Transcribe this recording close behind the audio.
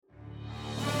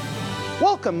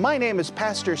Welcome, my name is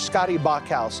Pastor Scotty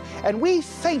Bachhaus, and we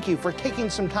thank you for taking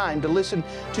some time to listen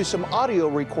to some audio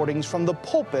recordings from the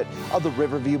pulpit of the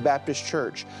Riverview Baptist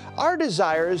Church. Our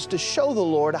desire is to show the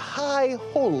Lord high,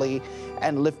 holy,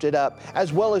 and lifted up,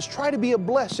 as well as try to be a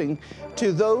blessing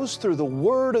to those through the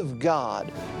Word of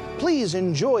God. Please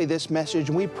enjoy this message,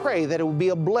 and we pray that it will be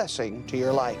a blessing to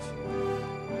your life.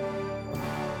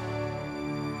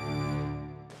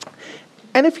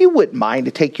 And if you wouldn't mind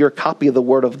to take your copy of the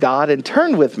Word of God and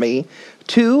turn with me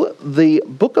to the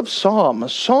book of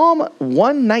Psalms, Psalm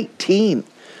 119.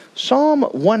 Psalm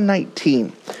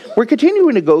 119. We're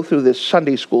continuing to go through this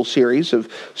Sunday school series of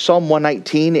Psalm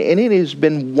 119, and it has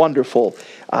been wonderful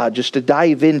just to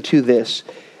dive into this.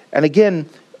 And again,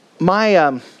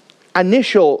 my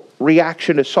initial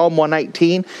reaction to Psalm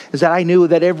 119 is that I knew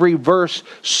that every verse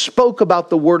spoke about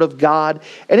the Word of God.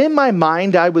 And in my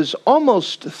mind, I was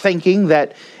almost thinking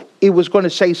that it was going to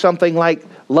say something like,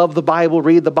 love the Bible,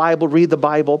 read the Bible, read the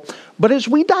Bible. But as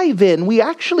we dive in, we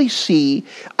actually see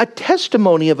a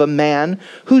testimony of a man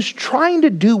who's trying to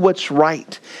do what's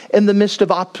right in the midst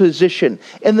of opposition,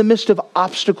 in the midst of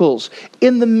obstacles,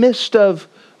 in the midst of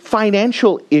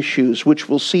financial issues, which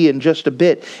we'll see in just a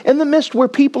bit, in the midst where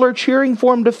people are cheering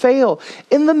for him to fail,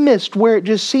 in the midst where it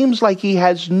just seems like he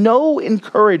has no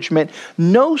encouragement,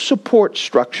 no support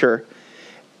structure,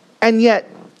 and yet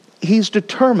he's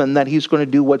determined that he's going to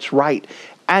do what's right.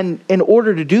 And in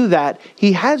order to do that,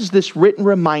 he has this written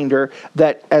reminder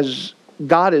that as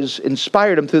God has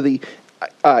inspired him through the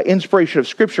inspiration of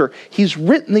Scripture, he's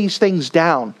written these things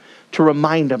down to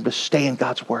remind them to stay in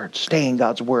God's Word, stay in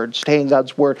God's Word, stay in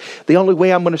God's Word. The only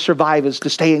way I'm going to survive is to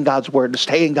stay in God's Word, to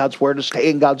stay in God's Word, to stay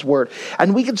in God's Word.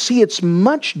 And we can see it's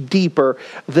much deeper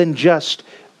than just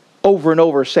over and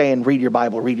over saying, read your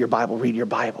Bible, read your Bible, read your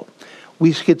Bible.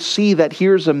 We could see that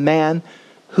here's a man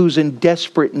who's in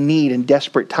desperate need in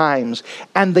desperate times.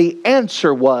 And the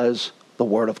answer was the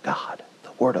Word of God,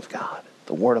 the Word of God,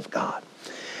 the Word of God.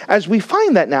 As we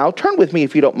find that now, turn with me,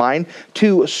 if you don't mind,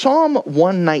 to Psalm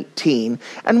 119.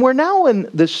 And we're now in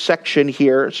this section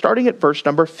here, starting at verse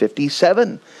number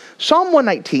 57. Psalm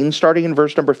 119, starting in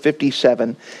verse number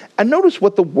 57. And notice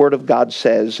what the Word of God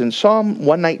says in Psalm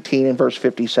 119 and verse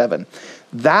 57.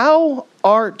 Thou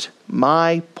art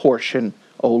my portion,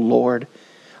 O Lord.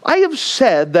 I have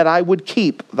said that I would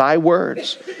keep thy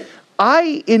words.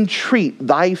 I entreat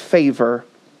thy favor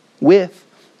with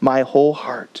my whole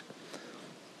heart.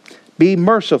 Be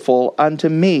merciful unto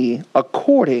me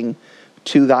according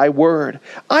to thy word.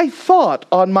 I thought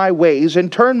on my ways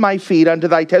and turned my feet unto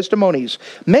thy testimonies.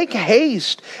 Make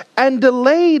haste and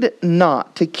delayed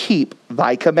not to keep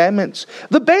thy commandments.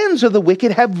 The bands of the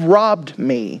wicked have robbed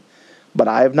me, but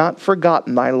I have not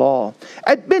forgotten thy law.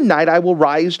 At midnight I will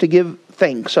rise to give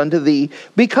thanks unto thee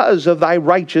because of thy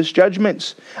righteous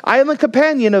judgments. I am a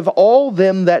companion of all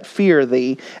them that fear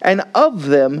thee, and of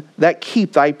them that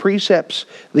keep thy precepts.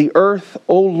 The earth,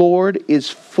 O Lord,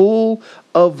 is full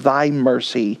of thy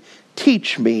mercy.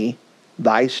 Teach me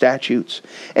thy statutes.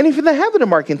 And if you're in the habit of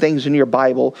marking things in your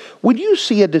Bible, would you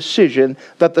see a decision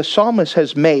that the psalmist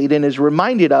has made and is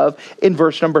reminded of in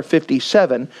verse number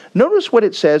 57? Notice what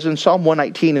it says in Psalm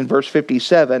 119 in verse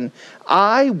 57.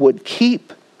 I would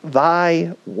keep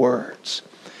thy words.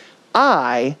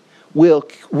 I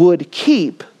would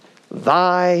keep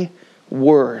thy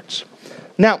words.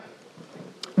 Now,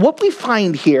 what we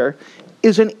find here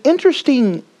is an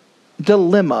interesting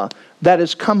dilemma that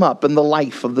has come up in the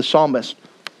life of the psalmist.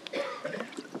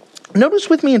 Notice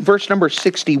with me in verse number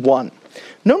 61.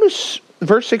 Notice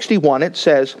verse 61, it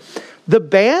says, the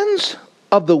bands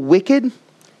of the wicked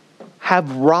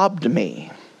have robbed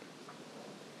me,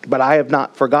 but I have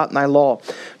not forgotten thy law.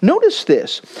 Notice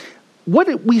this.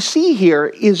 What we see here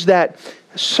is that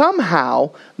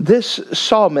somehow this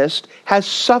psalmist has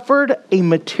suffered a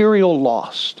material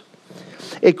loss.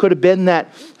 It could have been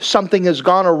that something has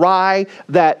gone awry,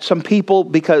 that some people,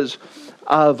 because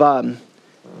of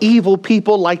evil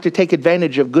people, like to take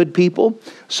advantage of good people.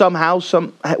 Somehow,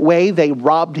 some way, they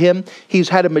robbed him. He's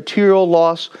had a material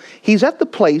loss. He's at the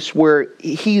place where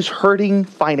he's hurting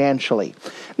financially.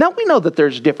 Now, we know that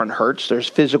there's different hurts. There's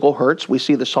physical hurts. We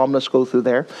see the psalmist go through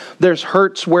there. There's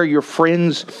hurts where your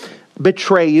friends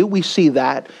betray you. We see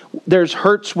that. There's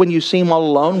hurts when you seem all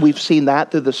alone. We've seen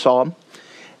that through the psalm.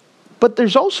 But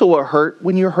there's also a hurt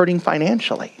when you're hurting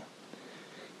financially.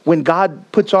 When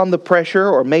God puts on the pressure,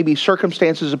 or maybe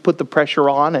circumstances have put the pressure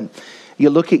on, and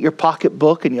you look at your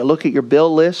pocketbook and you look at your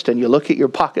bill list and you look at your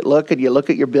pocketbook and you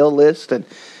look at your bill list, and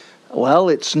well,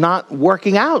 it's not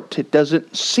working out. It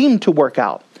doesn't seem to work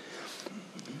out.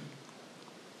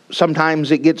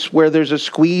 Sometimes it gets where there's a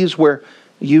squeeze where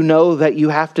You know that you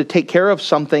have to take care of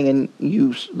something, and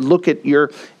you look at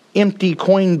your empty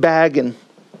coin bag and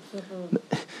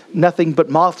nothing but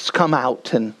moths come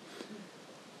out.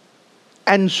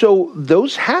 And so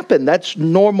those happen. That's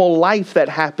normal life that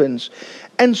happens.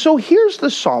 And so here's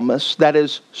the psalmist that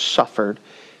has suffered.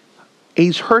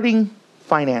 He's hurting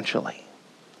financially.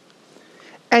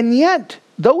 And yet,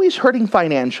 though he's hurting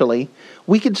financially,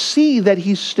 we could see that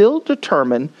he's still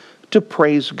determined to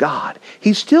praise God.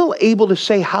 He's still able to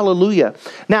say hallelujah.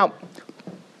 Now,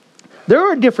 there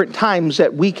are different times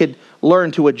that we could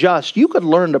learn to adjust. You could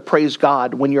learn to praise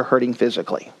God when you're hurting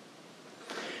physically.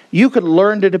 You could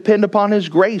learn to depend upon His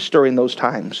grace during those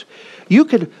times. You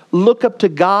could look up to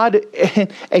God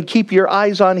and keep your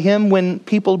eyes on Him when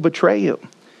people betray you.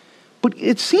 But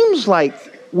it seems like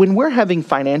when we're having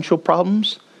financial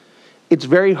problems, it's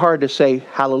very hard to say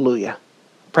hallelujah.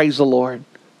 Praise the Lord.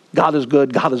 God is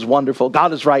good. God is wonderful.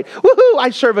 God is right. Woohoo!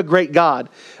 I serve a great God,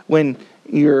 when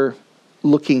you're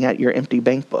looking at your empty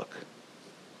bank book.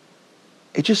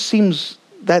 It just seems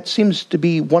to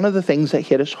be one of the things that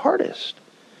hit us hardest.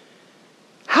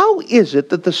 How is it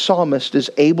that the psalmist is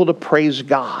able to praise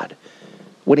God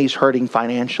when he's hurting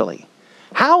financially?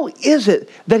 How is it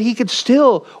that he could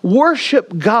still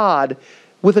worship God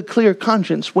with a clear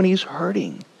conscience when he's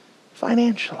hurting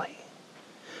financially?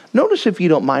 Notice, if you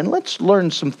don't mind, let's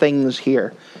learn some things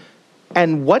here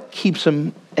and what keeps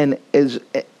him and is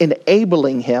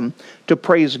enabling him to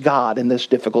praise God in this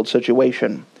difficult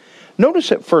situation.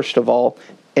 Notice it first of all,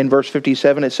 in verse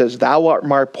 57, it says, "Thou art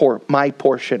my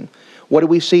portion." What do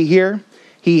we see here?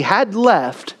 He had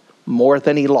left more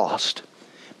than he lost.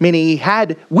 Meaning he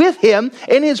had with him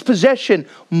in his possession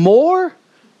more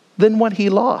than what he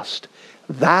lost.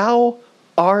 Thou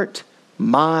art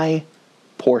my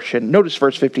portion. Notice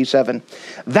verse 57.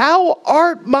 Thou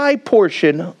art my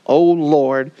portion, O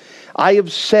Lord. I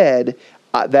have said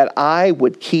that I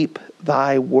would keep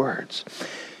thy words.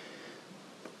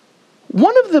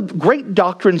 One of the great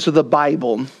doctrines of the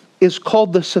Bible is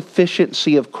called the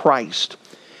sufficiency of Christ.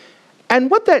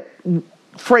 And what that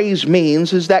phrase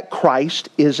means is that Christ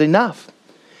is enough.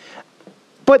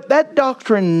 But that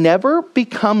doctrine never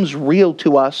becomes real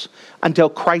to us until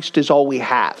Christ is all we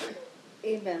have.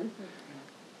 Amen.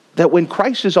 That when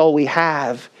Christ is all we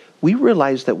have, we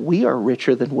realize that we are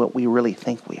richer than what we really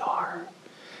think we are.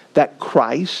 That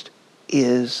Christ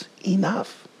is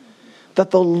enough.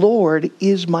 That the Lord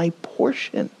is my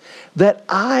portion. That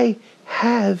I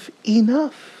have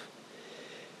enough.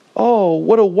 Oh,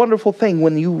 what a wonderful thing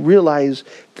when you realize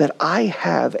that I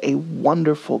have a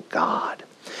wonderful God.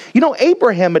 You know,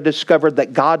 Abraham had discovered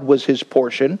that God was his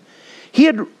portion. He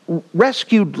had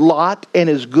rescued Lot and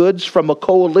his goods from a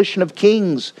coalition of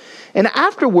kings. And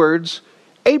afterwards,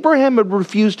 Abraham had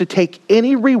refused to take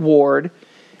any reward,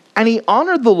 and he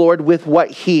honored the Lord with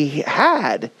what he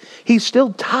had. He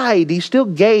still tithed, he still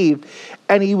gave,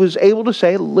 and he was able to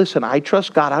say, listen, I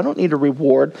trust God. I don't need a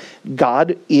reward.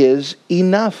 God is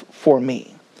enough for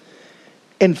me.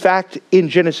 In fact, in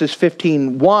Genesis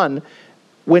 15:1,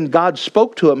 when God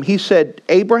spoke to him, he said,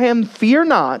 Abraham, fear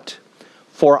not,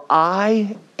 for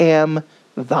I am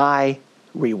thy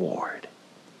reward.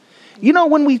 You know,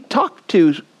 when we talk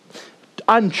to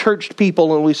unchurched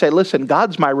people and we say, listen,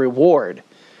 God's my reward,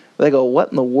 they go, what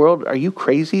in the world? Are you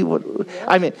crazy? What?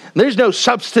 I mean, there's no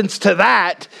substance to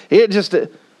that.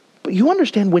 But you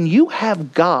understand, when you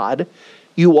have God,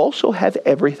 you also have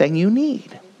everything you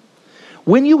need.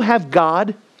 When you have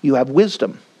God, you have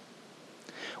wisdom.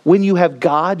 When you have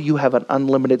God, you have an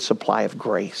unlimited supply of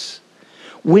grace.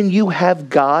 When you have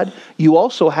God, you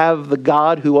also have the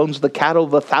God who owns the cattle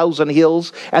of 1,000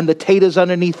 hills and the taters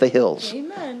underneath the hills.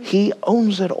 Amen. He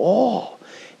owns it all.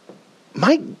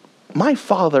 My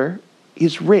Father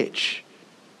is rich.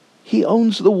 He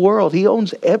owns the world. He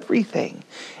owns everything.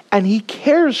 And He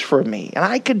cares for me. And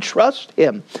I can trust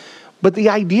Him. But the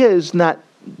idea is not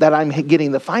that I'm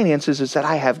getting the finances, it's that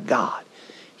I have God.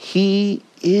 He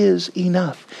is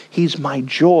enough. He's my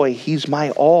joy. He's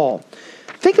my all.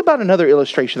 Think about another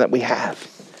illustration that we have.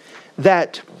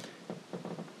 That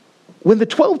when the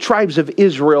 12 tribes of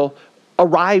Israel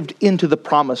arrived into the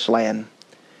promised land,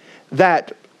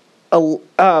 that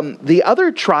the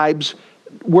other tribes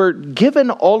were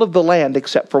given all of the land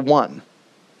except for one.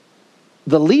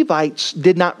 The Levites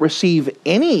did not receive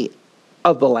any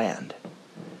of the land.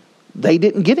 They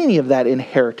didn't get any of that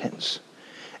inheritance.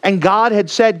 And God had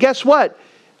said, guess what?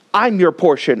 I'm your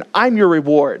portion. I'm your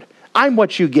reward. I'm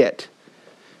what you get.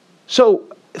 So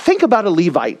think about a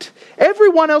Levite.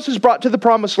 Everyone else is brought to the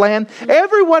promised land.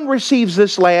 Everyone receives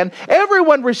this land.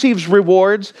 Everyone receives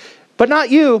rewards. But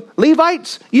not you.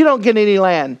 Levites, you don't get any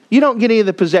land. You don't get any of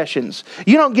the possessions.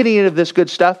 You don't get any of this good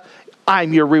stuff.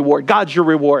 I'm your reward. God's your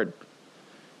reward.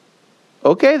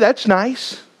 Okay, that's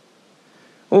nice.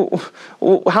 How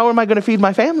am I going to feed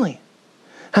my family?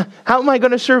 How am I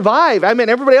going to survive? I mean,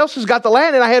 everybody else has got the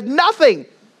land and I have nothing.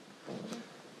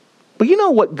 But you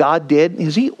know what God did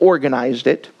is he organized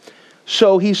it.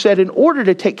 So he said, in order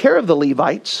to take care of the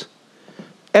Levites,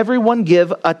 everyone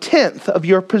give a tenth of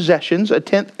your possessions, a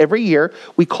tenth every year.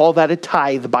 We call that a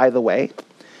tithe, by the way.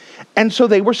 And so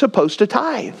they were supposed to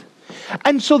tithe.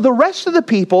 And so the rest of the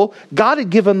people, God had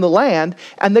given the land,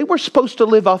 and they were supposed to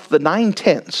live off the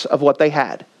 9/10 of what they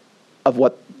had, of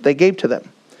what they gave to them.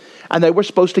 And they were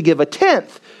supposed to give a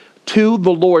tenth to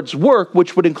the Lord's work,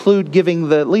 which would include giving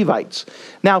the Levites.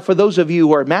 Now, for those of you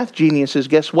who are math geniuses,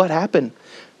 guess what happened?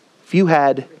 If you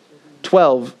had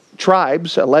 12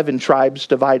 tribes, 11 tribes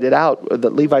divided out, the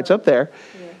Levites up there,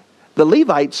 the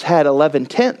Levites had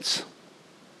 11/10.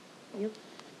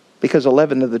 Because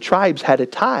 11 of the tribes had a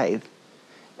tithe.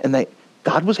 And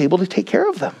God was able to take care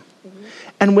of them.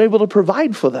 And were able to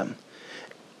provide for them.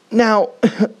 Now,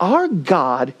 our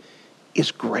God is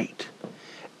great.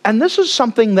 And this is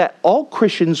something that all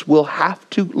Christians will have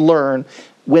to learn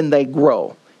when they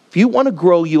grow. If you want to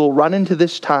grow, you will run into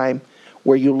this time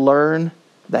where you learn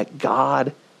that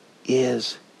God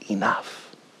is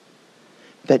enough.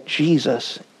 That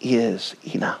Jesus is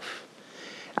enough.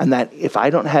 And that if I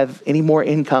don't have any more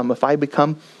income, if I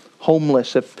become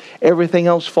homeless, if everything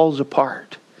else falls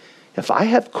apart, if I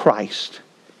have Christ,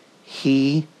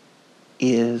 he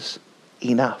is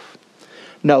enough.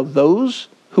 Now, those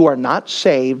who are not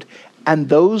saved and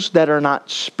those that are not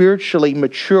spiritually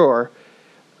mature,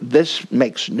 this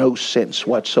makes no sense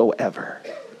whatsoever.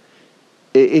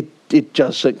 It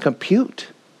doesn't compute.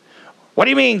 What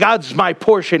do you mean God's my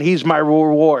portion, he's my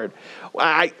reward?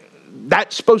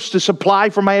 That's supposed to supply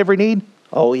for my every need?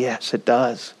 Oh yes, it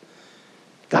does.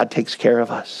 God takes care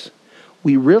of us.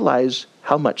 We realize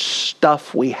how much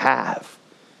stuff we have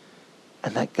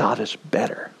and that God is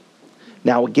better.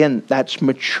 Now again, that's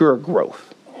mature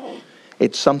growth.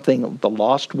 It's something the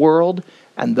lost world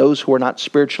and those who are not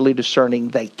spiritually discerning,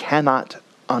 they cannot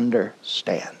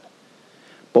understand.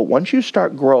 But once you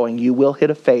start growing, you will hit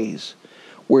a phase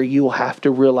where you will have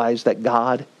to realize that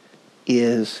God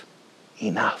is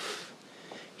enough.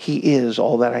 He is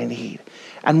all that I need.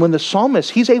 And when the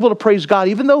psalmist, he's able to praise God,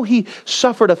 even though he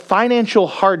suffered a financial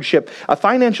hardship, a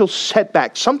financial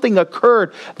setback, something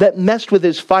occurred that messed with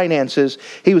his finances,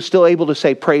 he was still able to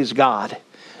say, praise God,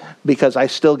 because I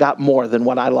still got more than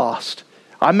what I lost.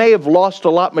 I may have lost a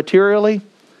lot materially,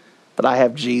 but I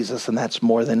have Jesus, and that's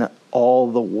more than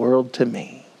all the world to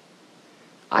me.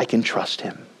 I can trust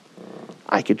him.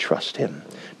 I can trust him.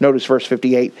 Notice verse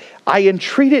 58. I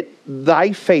entreated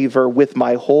thy favor with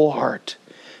my whole heart.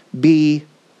 Be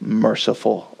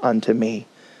merciful unto me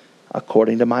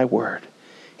according to my word.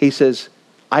 He says,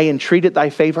 I entreated thy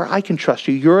favor. I can trust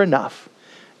you. You're enough.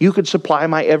 You can supply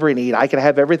my every need. I can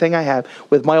have everything I have.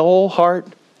 With my whole heart,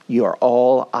 you are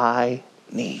all I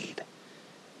need.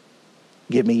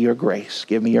 Give me your grace.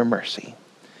 Give me your mercy.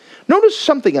 Notice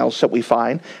something else that we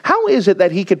find. How is it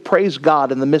that he could praise God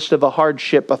in the midst of a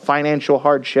hardship, a financial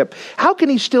hardship? How can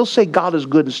he still say God is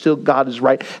good and still God is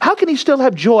right? How can he still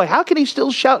have joy? How can he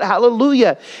still shout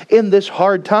hallelujah in this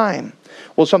hard time?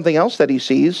 Well, something else that he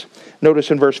sees. Notice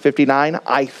in verse 59,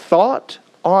 I thought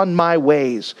on my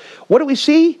ways. What do we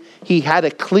see? He had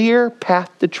a clear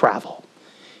path to travel.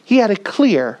 He had a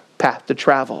clear path to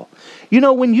travel. You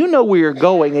know, when you know where you're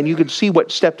going and you can see what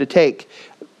step to take,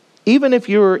 even if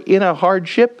you're in a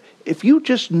hardship, if you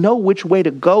just know which way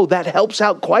to go, that helps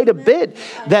out quite a bit.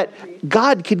 That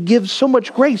God could give so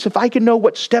much grace if I can know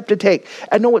what step to take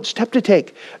and know what step to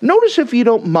take. Notice, if you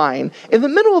don't mind, in the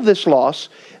middle of this loss,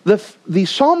 the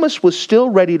psalmist was still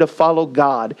ready to follow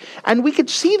God. And we could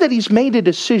see that he's made a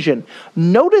decision.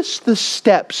 Notice the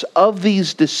steps of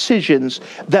these decisions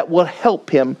that will help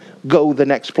him go the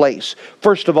next place.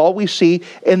 First of all, we see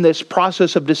in this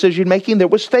process of decision making, there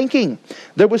was thinking.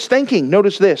 There was thinking.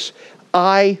 Notice this.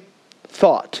 I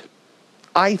thought.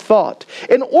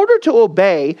 In order to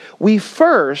obey, we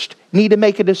first need to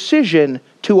make a decision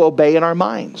to obey in our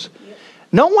minds.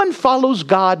 No one follows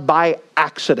God by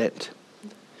accident.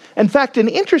 In fact, an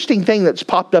interesting thing that's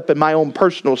popped up in my own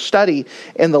personal study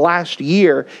in the last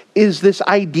year is this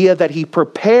idea that he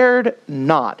prepared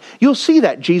not. You'll see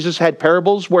that Jesus had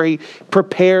parables where he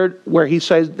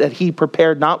says that he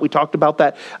prepared not. We talked about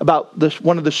that, about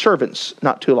one of the servants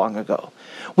not too long ago.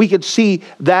 We could see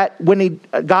that when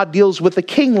God deals with the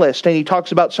king list and he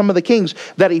talks about some of the kings,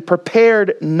 that he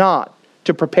prepared not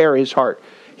to prepare his heart.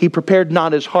 He prepared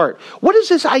not his heart. What is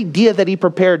this idea that he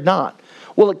prepared not?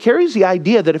 Well, it carries the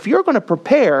idea that if you're going to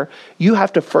prepare, you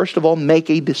have to first of all make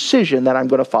a decision that I'm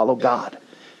going to follow God.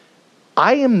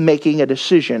 I am making a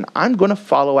decision. I'm going to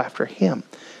follow after him.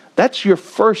 That's your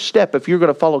first step if you're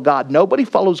going to follow God. Nobody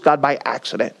follows God by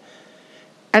accident.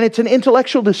 And it's an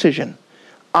intellectual decision.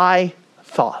 I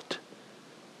thought.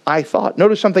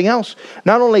 Notice something else.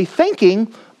 Not only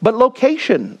thinking, but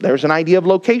location. There's an idea of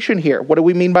location here. What do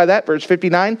we mean by that? Verse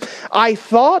 59. I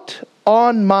thought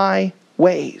on my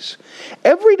ways.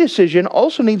 Every decision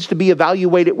also needs to be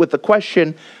evaluated with the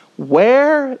question,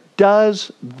 where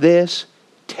does this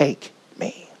take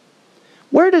me?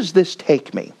 Where does this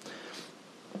take me?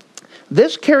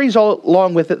 This carries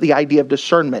along with it the idea of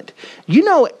discernment. You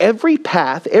know, every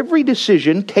path, every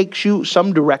decision takes you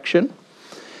some direction.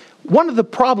 One of the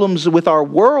problems with our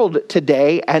world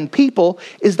today and people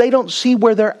is they don't see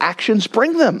where their actions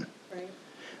bring them. Right.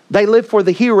 They live for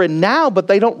the here and now, but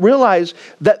they don't realize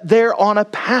that they're on a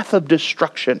path of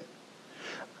destruction.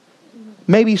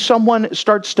 Maybe someone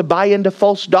starts to buy into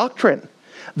false doctrine.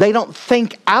 They don't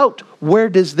think out, where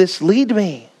does this lead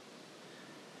me?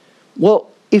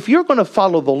 Well, if you're going to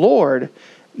follow the Lord,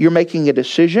 you're making a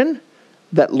decision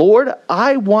that, Lord,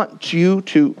 I'm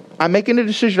making a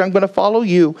decision, I'm going to follow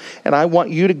you, and I want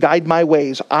you to guide my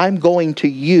ways. I'm going to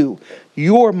you.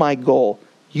 You're my goal.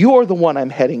 You're the one I'm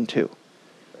heading to.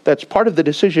 That's part of the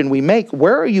decision we make.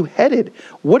 Where are you headed?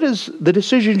 What is the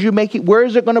decisions you make? Where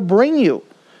is it going to bring you?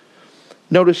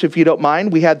 Notice, if you don't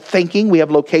mind, we had thinking, we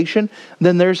have location,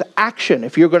 then there's action.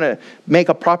 If you're going to make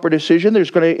a proper decision,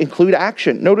 there's going to include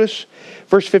action. Notice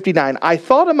verse 59, I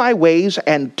thought of my ways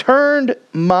and turned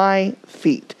my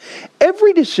feet.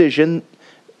 Every decision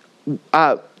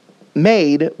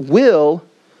made will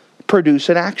produce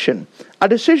an action. A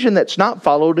decision that's not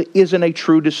followed isn't a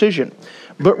true decision.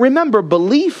 But remember,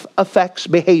 belief affects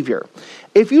behavior.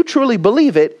 If you truly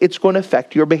believe it, it's going to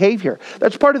affect your behavior.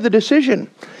 That's part of the decision.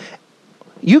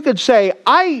 You could say,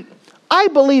 I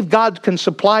believe God can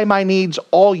supply my needs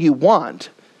all you want,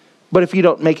 but if you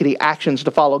don't make any actions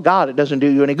to follow God, it doesn't do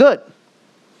you any good.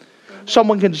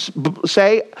 Someone can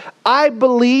say, I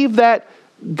believe that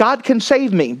God can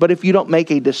save me, but if you don't make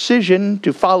a decision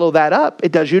to follow that up,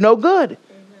 it does you no good.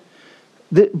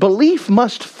 The belief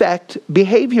must affect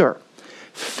behavior.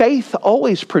 Faith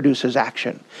always produces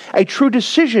action. A true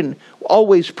decision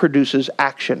always produces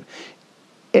action.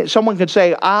 Someone could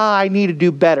say, I need to do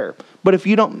better. But if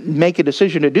you don't make a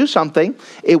decision to do something,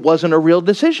 it wasn't a real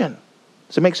decision.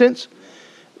 Does it make sense?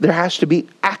 There has to be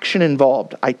action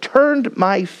involved. I turned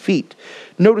my feet.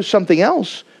 Notice something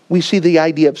else. We see the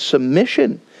idea of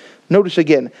submission. Notice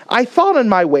again, I thought on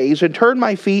my ways and turned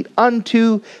my feet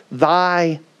unto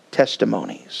thy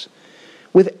testimonies.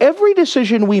 With every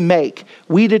decision we make,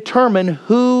 we determine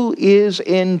who is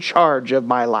in charge of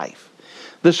my life.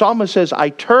 The psalmist says, I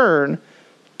turn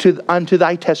unto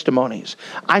thy testimonies.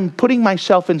 I'm putting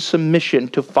myself in submission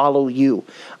to follow you.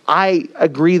 I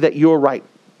agree that you're right.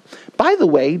 By the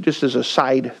way, just as a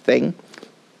side thing,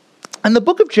 in the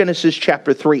book of Genesis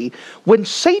chapter 3, when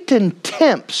Satan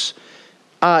tempts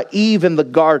Eve in the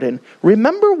garden,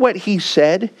 remember what he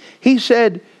said? He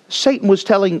said, Satan was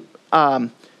telling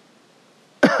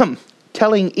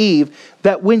Eve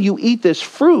that when you eat this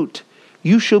fruit,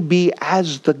 you shall be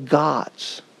as the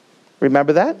gods.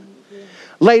 Remember that?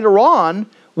 Later on,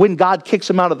 when God kicks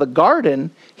them out of the garden,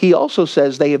 he also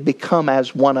says they have become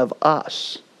as one of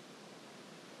us.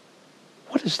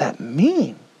 What does that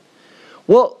mean?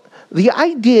 Well, the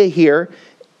idea here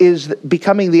is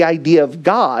becoming the idea of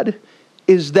God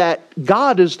is that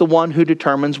God is the one who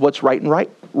determines what's right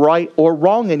or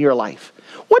wrong in your life.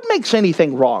 What makes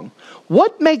anything wrong?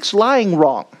 What makes lying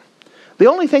wrong? The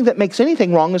only thing that makes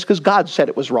anything wrong is because God said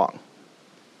it was wrong.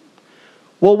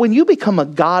 Well, when you become a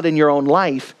God in your own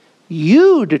life,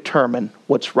 you determine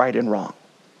what's right and wrong.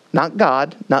 Not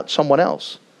God, not someone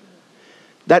else.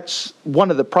 That's one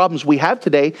of the problems we have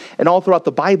today. And all throughout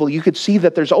the Bible, you could see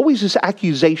that there's always this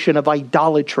accusation of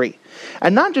idolatry.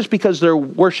 And not just because they're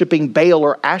worshiping Baal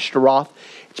or Ashtaroth.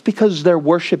 It's because they're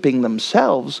worshiping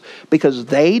themselves. Because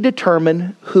they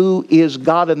determine who is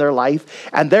God in their life.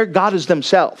 And their God is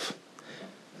themselves.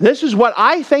 This is what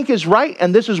I think is right.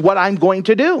 And this is what I'm going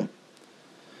to do.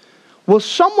 Well,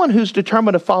 someone who's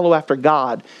determined to follow after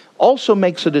God also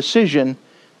makes a decision,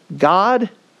 God,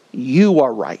 you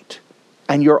are right,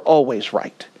 and you're always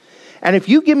right. And if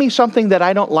you give me something that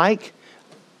I don't like,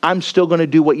 I'm still going to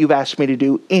do what you've asked me to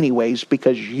do anyways,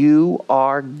 because you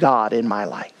are God in my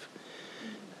life.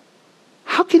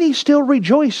 How can he still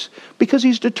rejoice? Because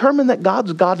he's determined that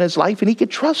God's God in his life, and he can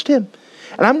trust him.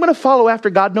 And I'm going to follow after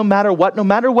God no matter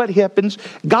what happens.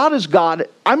 God is God.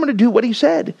 I'm going to do what he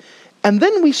said. And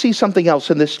then we see something else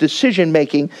in this decision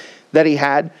making that he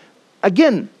had.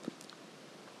 Again,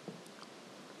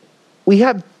 we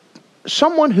have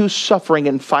someone who's suffering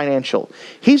in financial.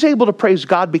 He's able to praise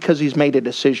God because he's made a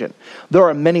decision. There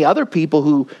are many other people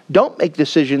who don't make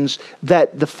decisions,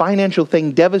 that the financial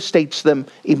thing devastates them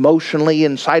emotionally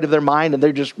inside of their mind and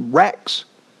they're just wrecks.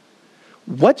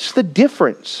 What's the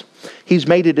difference? He's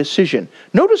made a decision.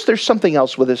 Notice there's something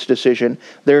else with this decision.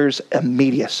 There's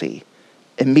immediacy.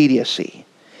 Immediacy.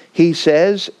 He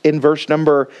says in verse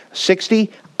number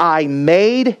 60, I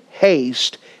made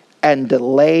haste and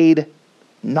delayed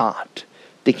not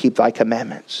to keep thy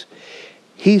commandments.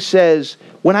 He says,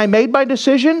 when I made my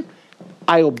decision,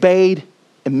 I obeyed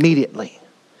immediately.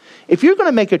 If you're going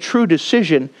to make a true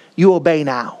decision, you obey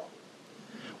now.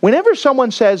 Whenever someone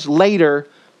says later,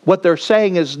 what they're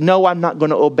saying is, no, I'm not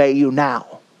going to obey you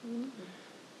now.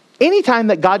 Anytime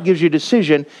that God gives you a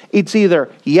decision, it's either,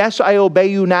 yes, I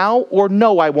obey you now, or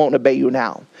no, I won't obey you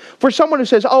now. For someone who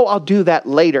says, oh, I'll do that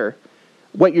later,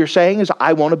 what you're saying is,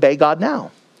 I won't obey God now.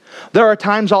 There are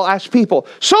times I'll ask people,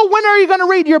 so when are you going to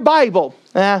read your Bible?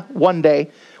 One day.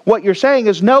 What you're saying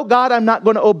is, no, God, I'm not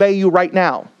going to obey you right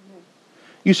now.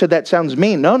 You said, that sounds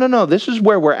mean. No. This is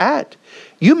where we're at.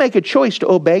 You make a choice to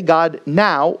obey God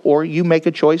now, or you make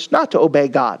a choice not to obey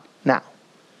God now.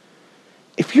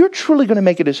 If you're truly going to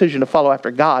make a decision to follow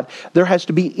after God, there has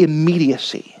to be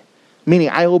immediacy. Meaning,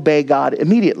 I obey God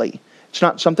immediately. It's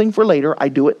not something for later. I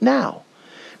do it now.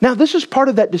 Now, this is part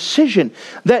of that decision,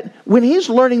 that when he's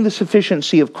learning the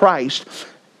sufficiency of Christ,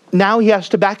 now he has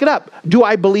to back it up. Do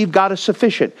I believe God is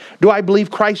sufficient? Do I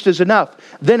believe Christ is enough?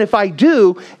 Then if I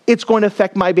do, it's going to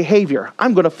affect my behavior.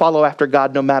 I'm going to follow after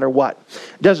God no matter what.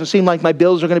 Doesn't seem like my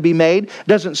bills are going to be made.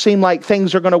 Doesn't seem like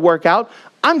things are going to work out.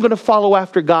 I'm going to follow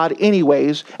after God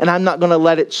anyways, and I'm not going to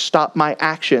let it stop my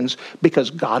actions, because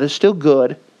God is still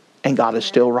good and God is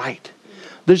still right.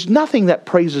 There's nothing that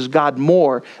praises God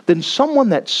more than someone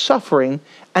that's suffering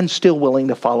and still willing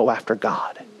to follow after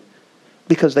God,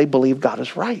 because they believe God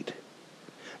is right.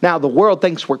 Now, the world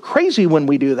thinks we're crazy when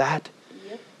we do that,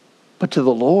 but to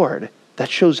the Lord,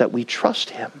 that shows that we trust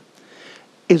him.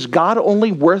 Is God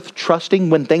only worth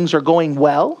trusting when things are going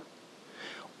well?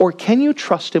 Or can you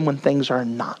trust him when things are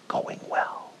not going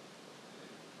well?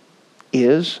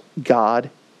 Is God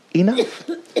enough?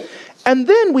 And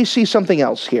then we see something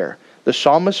else here. The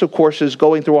psalmist, of course, is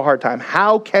going through a hard time.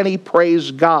 How can he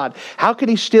praise God? How can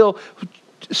he still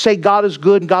say God is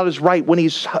good and God is right when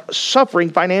he's suffering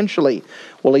financially?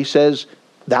 Well, he says,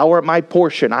 thou art my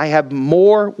portion. I have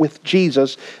more with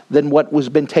Jesus than what was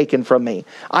been taken from me.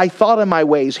 I thought in my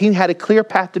ways. He had a clear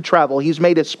path to travel. He's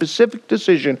made a specific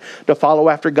decision to follow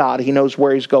after God. He knows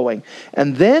where he's going.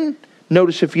 And then,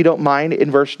 notice if you don't mind,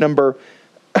 in verse number,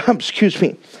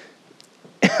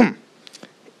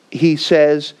 he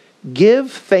says,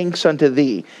 give thanks unto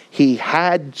thee. He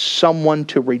had someone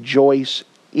to rejoice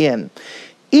in.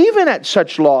 Even at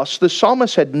such loss, the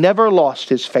psalmist had never lost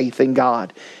his faith in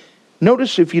God.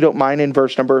 Notice, if you don't mind, in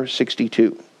verse number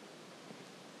 62.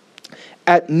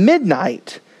 At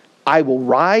midnight I will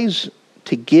rise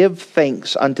to give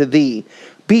thanks unto thee,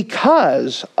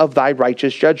 because of thy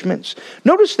righteous judgments.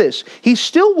 Notice this. He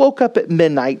still woke up at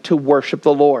midnight to worship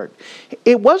the Lord.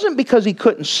 It wasn't because he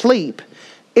couldn't sleep.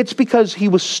 It's because he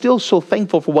was still so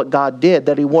thankful for what God did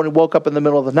that when he woke up in the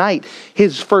middle of the night,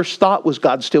 his first thought was,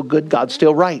 God's still good, God's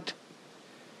still right.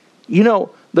 You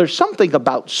know, there's something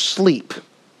about sleep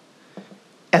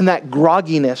and that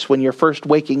grogginess when you're first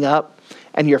waking up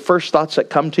and your first thoughts that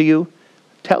come to you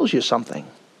tells you something.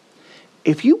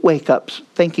 If you wake up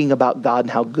thinking about God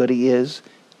and how good he is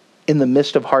in the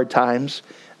midst of hard times,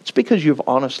 it's because you've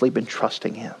honestly been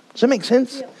trusting him. Does that make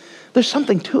sense? Yeah. There's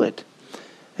something to it.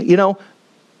 You know,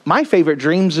 my favorite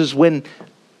dreams is when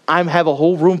I have a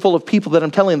whole room full of people that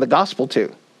I'm telling the gospel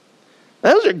to.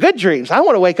 Those are good dreams. I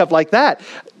want to wake up like that.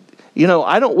 You know,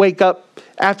 I don't wake up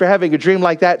after having a dream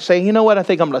like that saying, you know what, I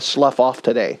think I'm going to slough off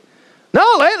today. No,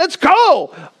 let's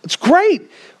go. It's great.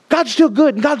 God's still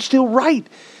good and God's still right.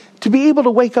 To be able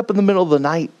to wake up in the middle of the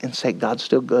night and say, God's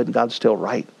still good and God's still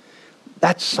right,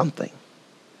 that's something.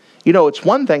 You know, it's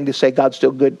one thing to say God's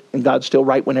still good and God's still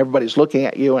right when everybody's looking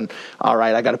at you and, all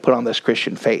right, I got to put on this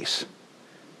Christian face.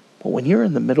 But when you're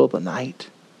in the middle of the night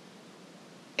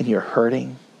and you're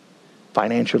hurting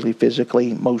financially, physically,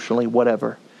 emotionally,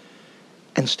 whatever,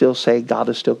 and still say God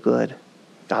is still good,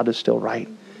 God is still right,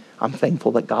 I'm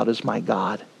thankful that God is my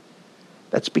God.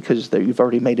 That's because you've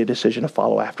already made a decision to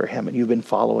follow after him and you've been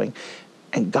following,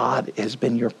 and God has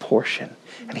been your portion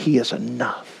and he is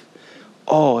enough.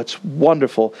 Oh, it's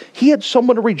wonderful. He had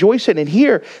someone to rejoice in. And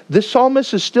here, this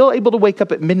psalmist is still able to wake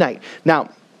up at midnight. Now,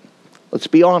 let's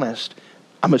be honest.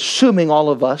 I'm assuming all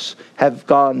of us have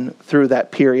gone through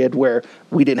that period where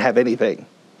we didn't have anything.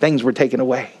 Things were taken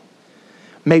away.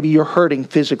 Maybe you're hurting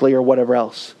physically or whatever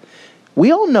else.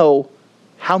 We all know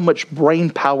how much brain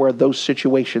power those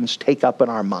situations take up in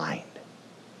our mind.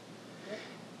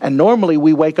 And normally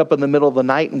we wake up in the middle of the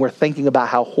night and we're thinking about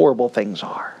how horrible things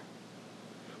are.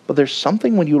 But there's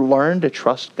something when you learn to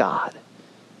trust God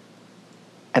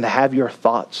and to have your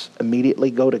thoughts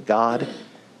immediately go to God,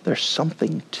 there's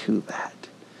something to that.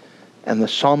 And the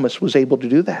psalmist was able to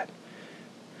do that.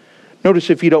 Notice,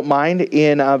 if you don't mind,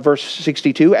 in verse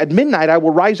 62, at midnight I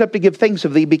will rise up to give thanks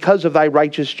of thee because of thy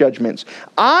righteous judgments.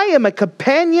 I am a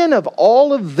companion of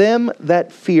all of them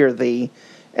that fear thee,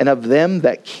 and of them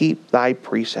that keep thy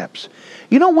precepts.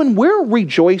 You know, when we're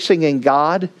rejoicing in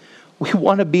God, we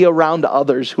want to be around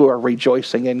others who are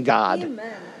rejoicing in God.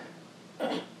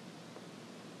 Amen.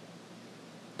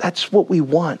 That's what we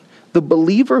want. The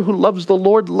believer who loves the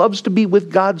Lord loves to be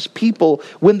with God's people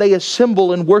when they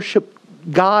assemble and worship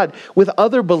God with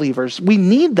other believers. We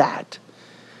need that.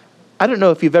 I don't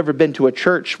know if you've ever been to a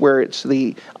church where it's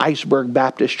the Iceberg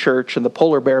Baptist Church and the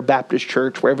Polar Bear Baptist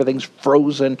Church where everything's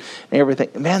frozen and everything.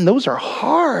 Man, those are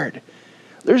hard.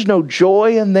 There's no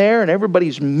joy in there and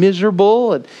everybody's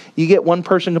miserable, and you get one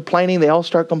person complaining, they all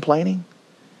start complaining.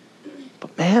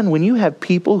 But man, when you have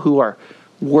people who are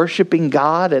worshiping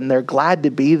God and they're glad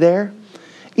to be there,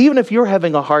 even if you're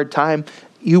having a hard time,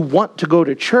 you want to go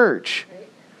to church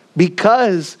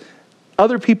because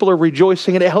other people are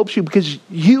rejoicing, and it helps you because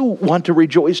you want to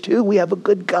rejoice too. We have a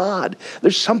good God.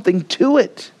 There's something to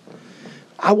it.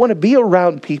 I want to be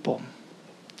around people.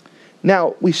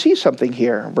 Now, we see something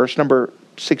here. Verse number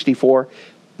 64.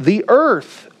 The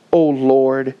earth, O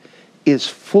Lord, is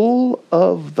full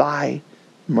of thy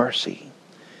mercy.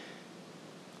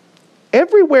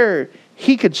 Everywhere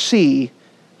he could see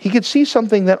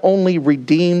something that only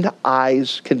redeemed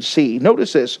eyes can see.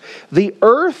 Notice this. The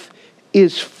earth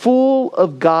is full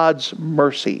of God's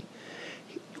mercy.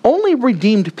 Only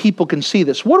redeemed people can see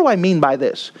this. What do I mean by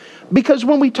this? Because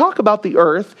when we talk about the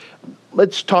earth,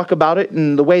 let's talk about it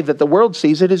in the way that the world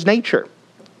sees it, as nature.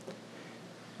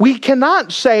 We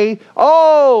cannot say,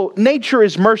 oh, nature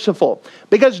is merciful,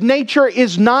 because nature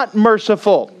is not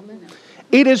merciful.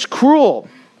 It is cruel.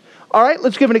 All right,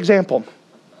 let's give an example.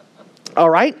 All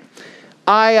right,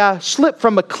 I slipped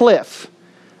from a cliff.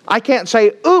 I can't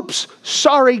say, oops,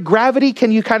 sorry, gravity,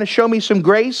 can you kind of show me some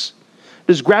grace?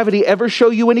 Does gravity ever show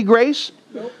you any grace?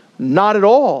 Nope. Not at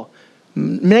all.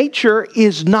 Nature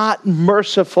is not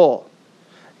merciful.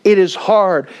 It is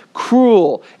hard,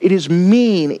 cruel, it is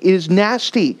mean, it is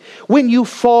nasty. When you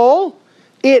fall,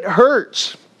 it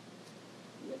hurts.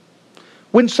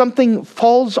 When something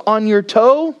falls on your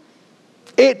toe,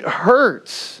 it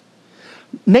hurts.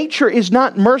 Nature is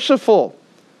not merciful.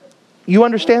 You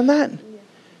understand that?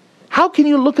 How can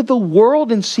you look at the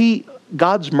world and see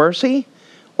God's mercy?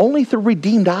 Only through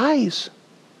redeemed eyes.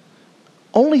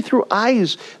 Only through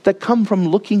eyes that come from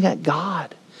looking at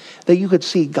God. That you could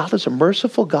see God is a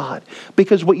merciful God.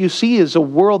 Because what you see is a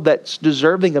world that's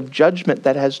deserving of judgment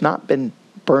that has not been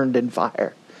burned in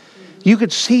fire. You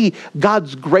could see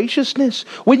God's graciousness.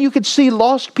 When you could see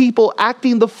lost people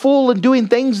acting the fool and doing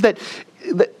things that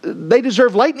they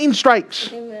deserve lightning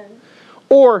strikes. Amen.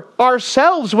 Or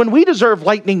ourselves when we deserve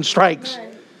lightning strikes.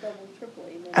 Amen.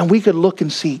 And we could look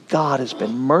and see God has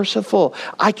been merciful.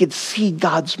 I could see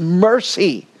God's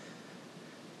mercy.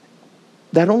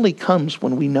 That only comes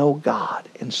when we know God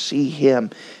and see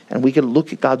Him. And we can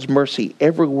look at God's mercy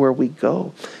everywhere we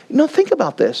go. You know, think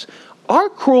about this. Our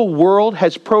cruel world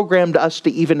has programmed us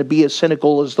to even be as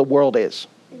cynical as the world is.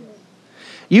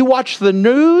 You watch the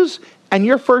news and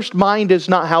your first mind is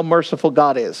not how merciful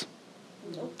God is.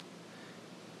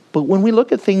 But when we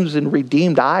look at things in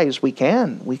redeemed eyes, we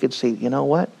could see, you know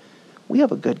what? We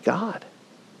have a good God.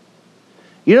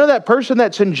 You know that person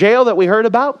that's in jail that we heard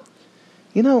about?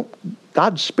 You know,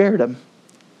 God spared him.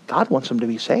 God wants him to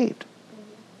be saved.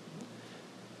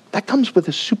 That comes with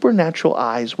the supernatural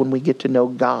eyes when we get to know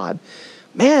God.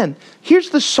 Man, here's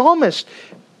the psalmist.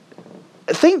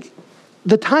 Think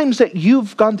the times that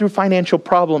you've gone through financial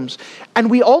problems, and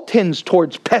we all tend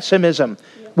towards pessimism.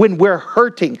 When we're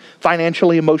hurting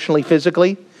financially, emotionally,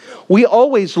 physically, we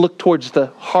always look towards the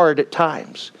hard at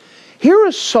times. Here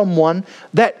is someone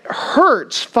that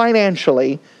hurts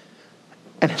financially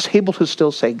and is able to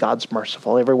still say, God's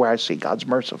merciful. Everywhere I see, God's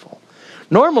merciful.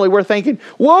 Normally we're thinking,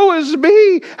 woe is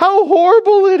me, how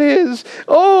horrible it is.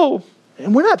 Oh,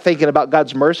 and we're not thinking about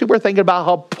God's mercy. We're thinking about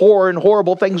how poor and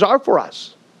horrible things are for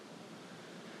us.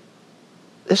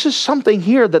 This is something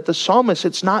here that the psalmist,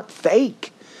 it's not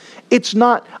fake. It's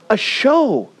not a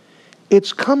show.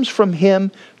 It comes from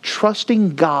him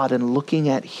trusting God and looking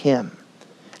at him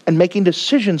and making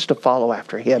decisions to follow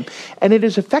after him. And it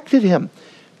has affected him.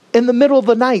 In the middle of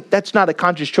the night, that's not a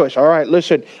conscious choice. All right,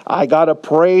 listen, I got to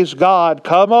praise God.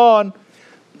 Come on.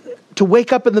 To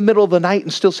wake up in the middle of the night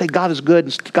and still say God is good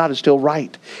and God is still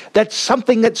right. That's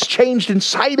something that's changed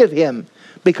inside of him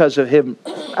because of him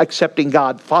accepting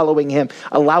God, following him,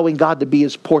 allowing God to be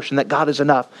his portion, that God is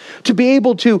enough. To be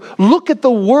able to look at the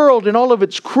world and all of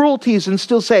its cruelties and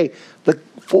still say, the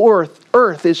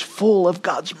earth is full of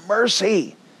God's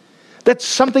mercy. That's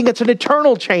something that's an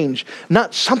eternal change,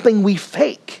 not something we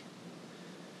fake.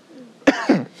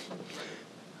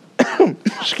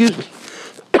 Excuse me.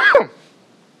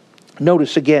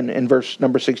 Notice again in verse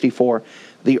number 64,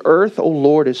 the earth, O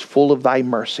Lord, is full of thy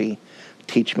mercy.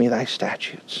 Teach me thy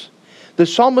statutes. The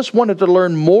psalmist wanted to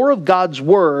learn more of God's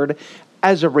word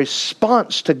as a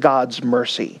response to God's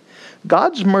mercy.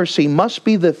 God's mercy must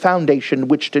be the foundation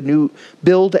which to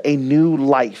build a new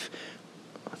life.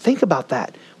 Think about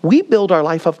that. We build our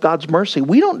life off God's mercy.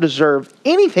 We don't deserve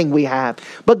anything we have,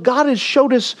 but God has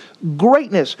showed us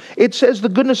greatness. It says the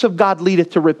goodness of God leadeth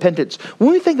to repentance.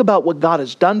 When we think about what God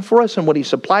has done for us and what he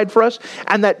supplied for us,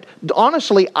 and that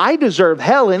honestly, I deserve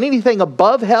hell, and anything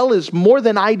above hell is more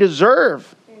than I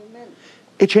deserve. Amen.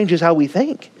 It changes how we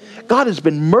think. God has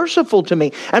been merciful to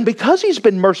me. And because he's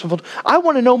been merciful, I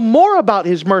want to know more about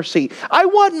his mercy. I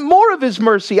want more of his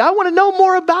mercy. I want to know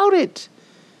more about it.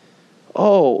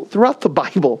 Oh, throughout the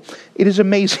Bible, it is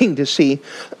amazing to see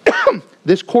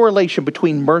this correlation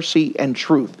between mercy and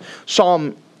truth.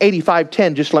 Psalm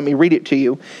 85:10, just let me read it to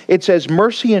you. It says,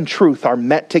 mercy and truth are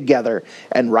met together,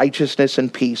 and righteousness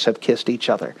and peace have kissed each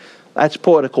other. That's a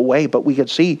poetical way, but we could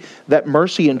see that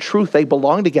mercy and truth, they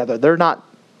belong together. They're not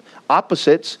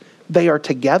opposites, they are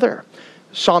together.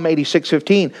 Psalm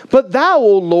 86:15, but thou,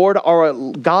 O Lord, art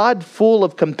a God full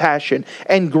of compassion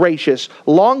and gracious,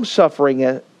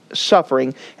 long-suffering,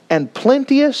 and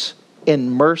plenteous in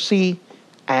mercy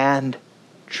and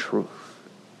truth.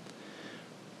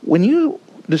 When you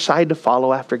decide to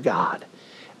follow after God,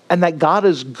 and that God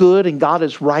is good and God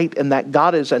is right and that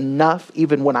God is enough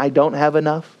even when I don't have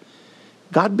enough,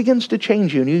 God begins to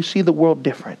change you and you see the world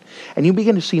different. And you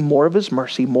begin to see more of his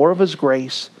mercy, more of his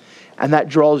grace, and that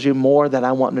draws you more that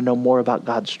I want to know more about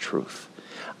God's truth.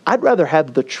 I'd rather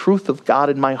have the truth of God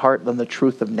in my heart than the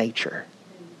truth of nature.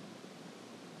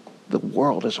 The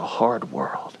world is a hard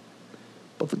world,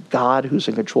 but the God who's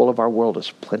in control of our world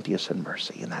is plenteous in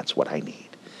mercy, and that's what I need.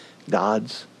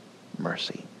 God's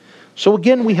mercy. So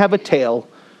again, we have a tale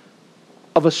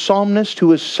of a psalmist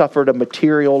who has suffered a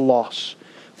material loss,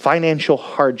 financial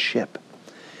hardship,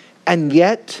 and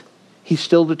yet he's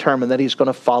still determined that he's going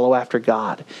to follow after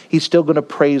God. He's still going to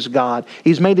praise God.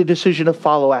 He's made a decision to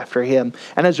follow after him.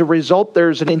 And as a result,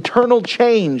 there's an internal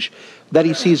change that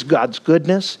he sees God's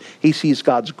goodness. He sees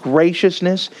God's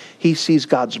graciousness. He sees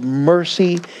God's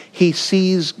mercy. He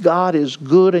sees God is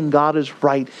good and God is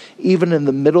right. Even in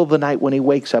the middle of the night when he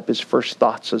wakes up, his first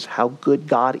thoughts is how good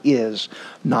God is,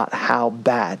 not how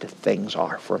bad things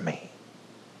are for me.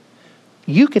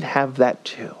 You can have that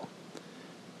too.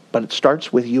 But it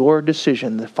starts with your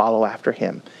decision to follow after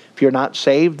him. If you're not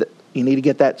saved, you need to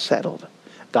get that settled.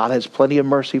 God has plenty of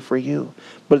mercy for you.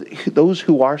 But those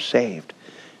who are saved,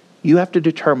 you have to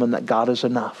determine that God is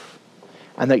enough.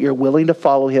 And that you're willing to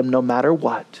follow him no matter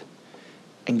what.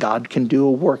 And God can do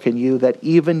a work in you that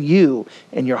even you,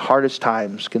 in your hardest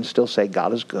times, can still say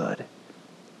God is good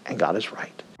and God is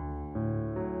right.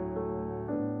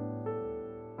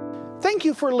 Thank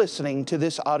you for listening to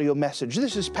this audio message.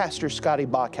 This is Pastor Scotty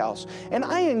Bachhaus, and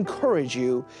I encourage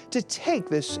you to take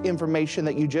this information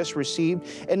that you just received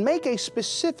and make a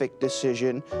specific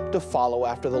decision to follow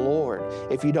after the Lord.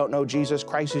 If you don't know Jesus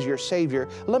Christ as your Savior,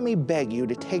 let me beg you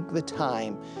to take the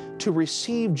time to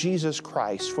receive Jesus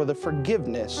Christ for the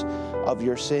forgiveness of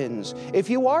your sins. If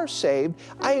you are saved,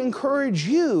 I encourage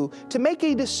you to make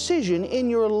a decision in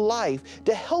your life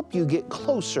to help you get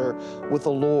closer with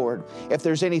the Lord. If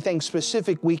there's anything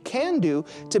specific we can do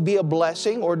to be a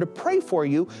blessing or to pray for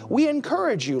you, we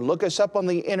encourage you. Look us up on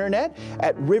the internet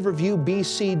at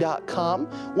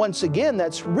riverviewbc.com. Once again,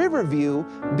 that's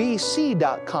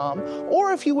riverviewbc.com.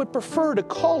 Or if you would prefer to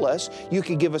call us, you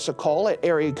could give us a call at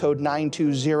area code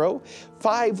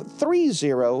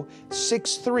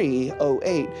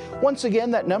 920-530-6308. Once again,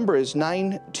 that number is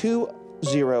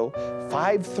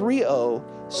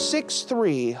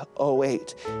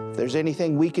 920-530-6308. If there's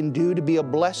anything we can do to be a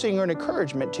blessing or an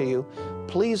encouragement to you,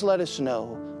 please let us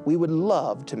know. We would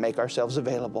love to make ourselves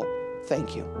available.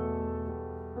 Thank you.